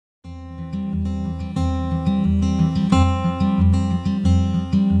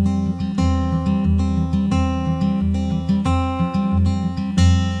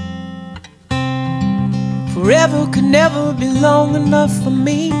Forever could never be long enough for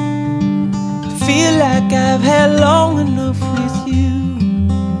me to feel like I've had long enough with you.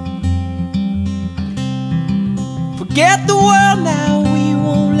 Forget the world now, we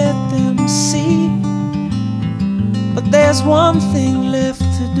won't let them see. But there's one thing left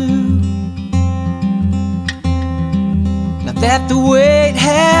to do. Now that the weight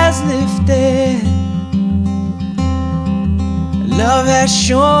has lifted, love has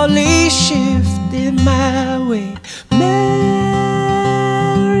surely shifted my way. Marry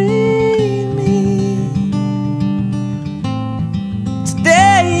me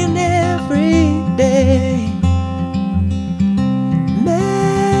today and every day.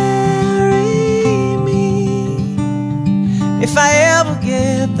 Marry me. If I ever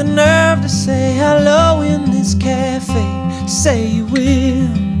get the nerve to say hello in this cafe, say you will.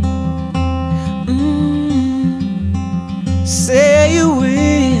 Say you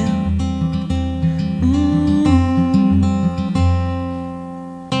will.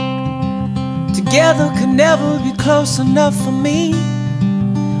 Together could never be close enough for me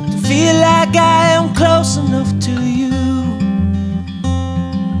to feel like I am close enough to you.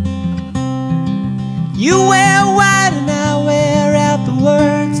 You wear white and I wear out the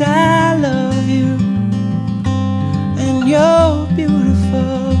words I love you, and you're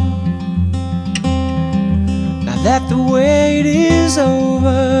beautiful. Now that the wait is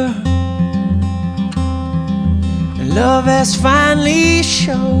over, and love has finally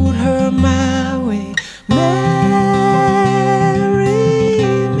showed her my way. Marry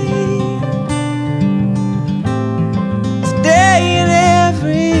me today and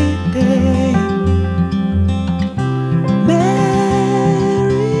every day.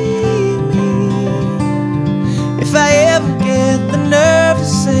 Marry me. If I ever get the nerve to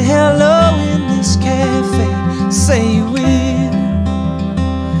say hello in this cafe, say you will.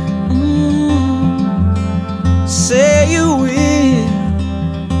 Say you will.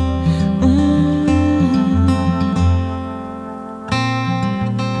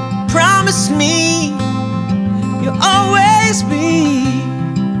 Promise me you'll always be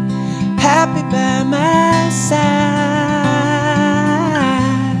happy by my side.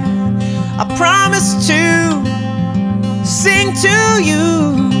 I promise to sing to you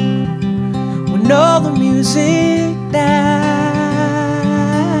when all the music dies.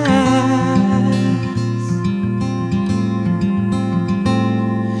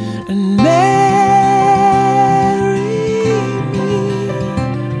 And marry me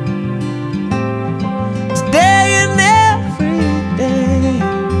today and every day.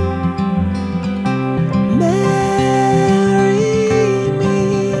 Marry me.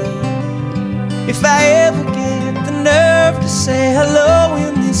 If I ever get the nerve to say hello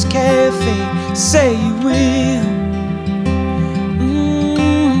in this cafe, say you will.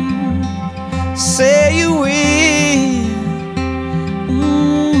 Say you will.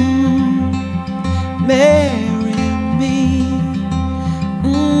 Marry me.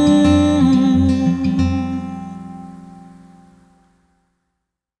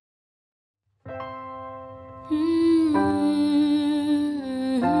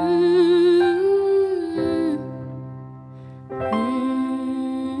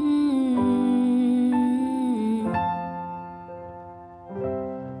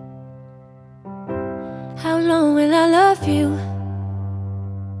 How long will I love you?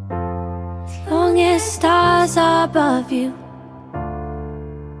 As long as stars are above you,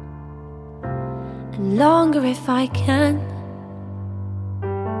 and longer if I can.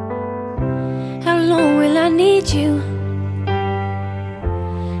 How long will I need you?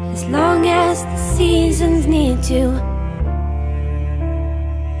 As long as the seasons need to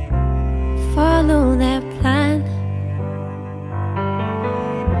follow their plan.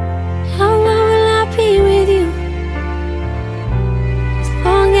 How long will I be with you? As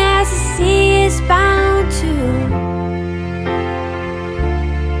long as the sea is bound to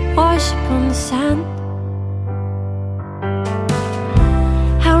wash upon the sand.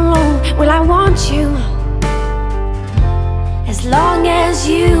 How long will I want you? As long as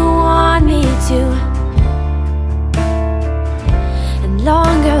you want me to, and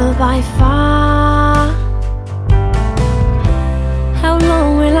longer by far. How long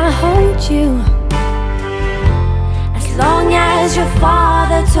will I hold you? As long as your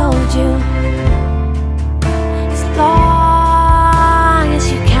father told you. As long as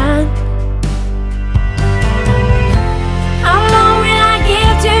you can. How long will I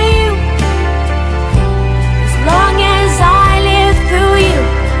give to you? As long as I live through you.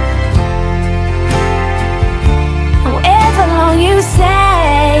 However long you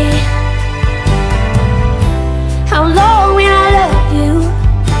say. How long will I love you?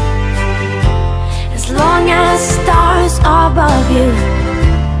 As long as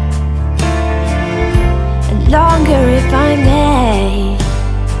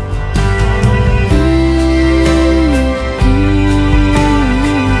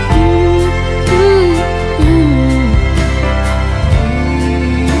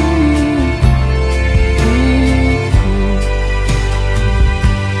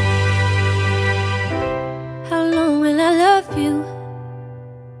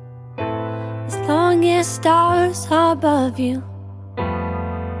love you.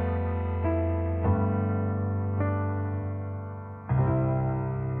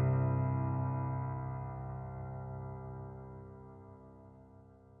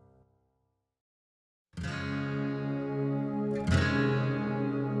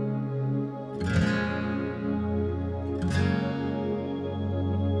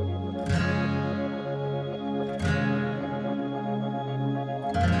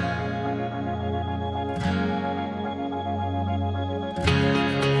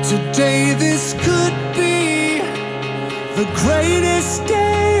 Today this could be the greatest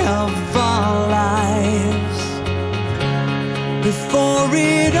day of our lives. Before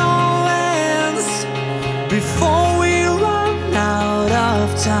it all ends, before we run out of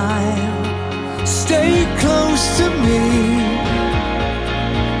time, stay close to me,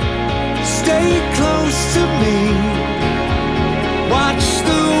 stay close to me. Watch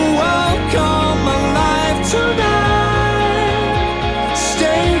the world come alive tonight.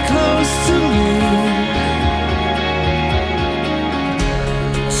 Stay close to me.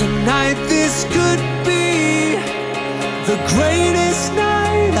 Tonight this could be the greatest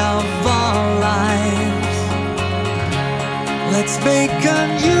night of our lives. Let's make a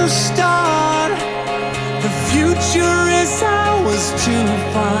new start. The future is ours to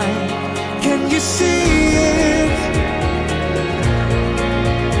find. Can you see it?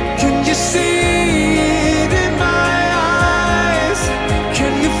 Can you see it in my eyes?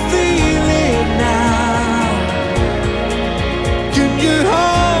 Can you feel it now? Can you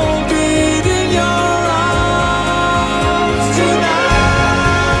hold it in your arms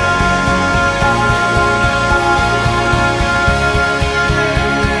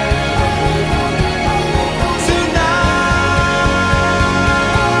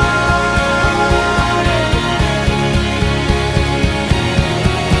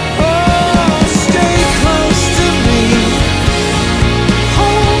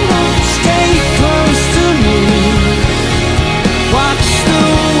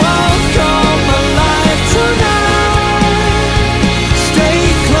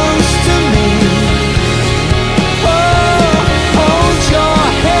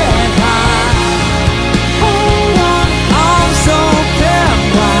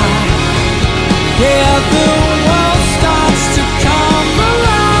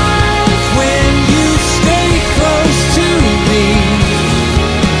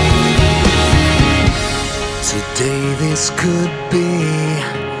this could be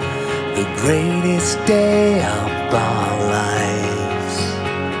the greatest day of our lives.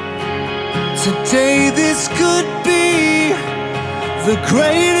 Today this could be the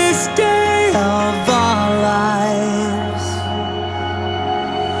greatest day of our lives.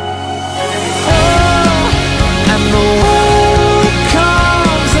 Oh, and the world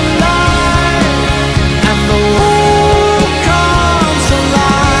comes alive, and the world comes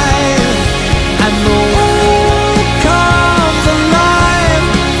alive, and the world comes alive.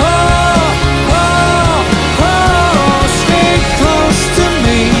 Oh, oh, oh, stay close to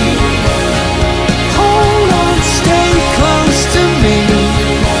me. Hold on, stay close to me.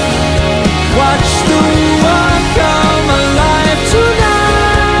 Watch the world come alive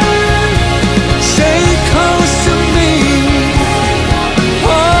tonight. Stay close to me.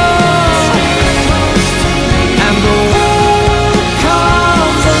 Oh, and the world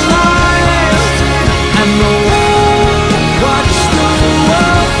comes alive, and the world, watch the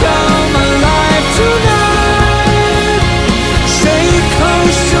world come alive tonight. Stay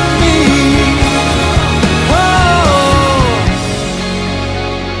close to me. Oh.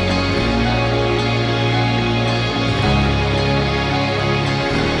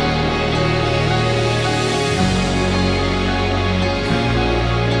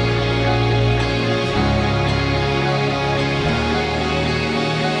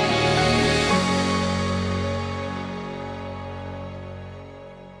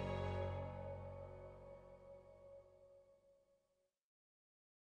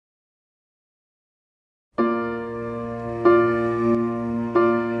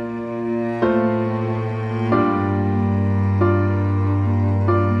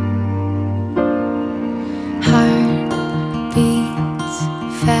 Heart beats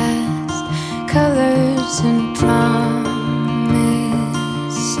fast, colors and promises.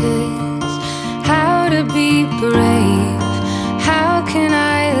 How to be brave? How can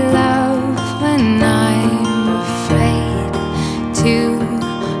I love when I'm afraid to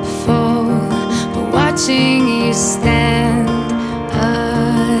fall? But watching you stand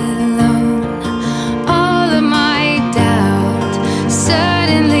alone, all of my doubt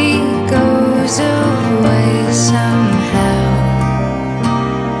suddenly goes away somehow.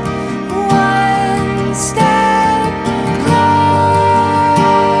 One step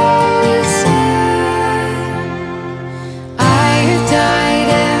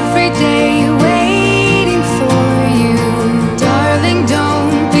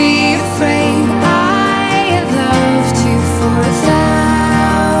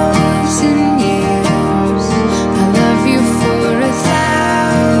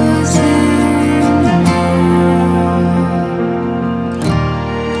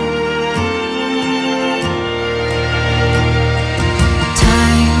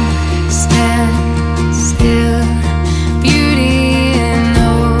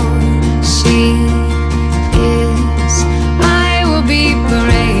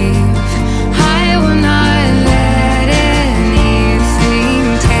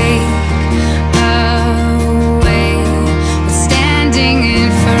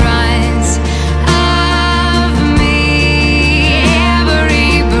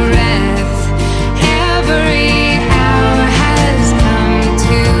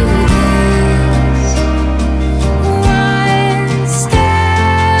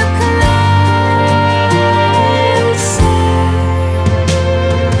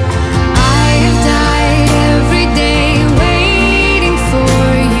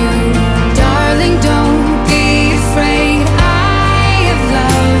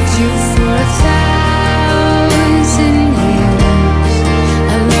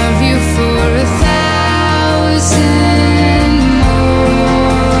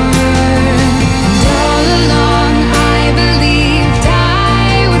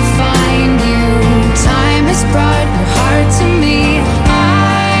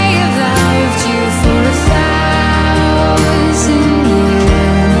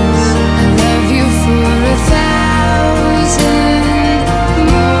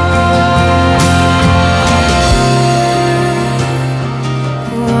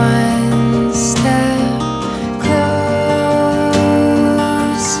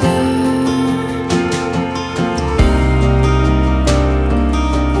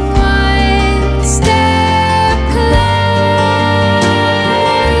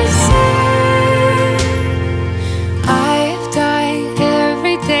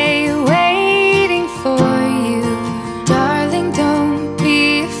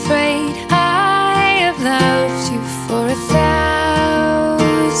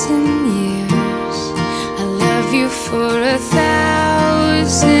a thousand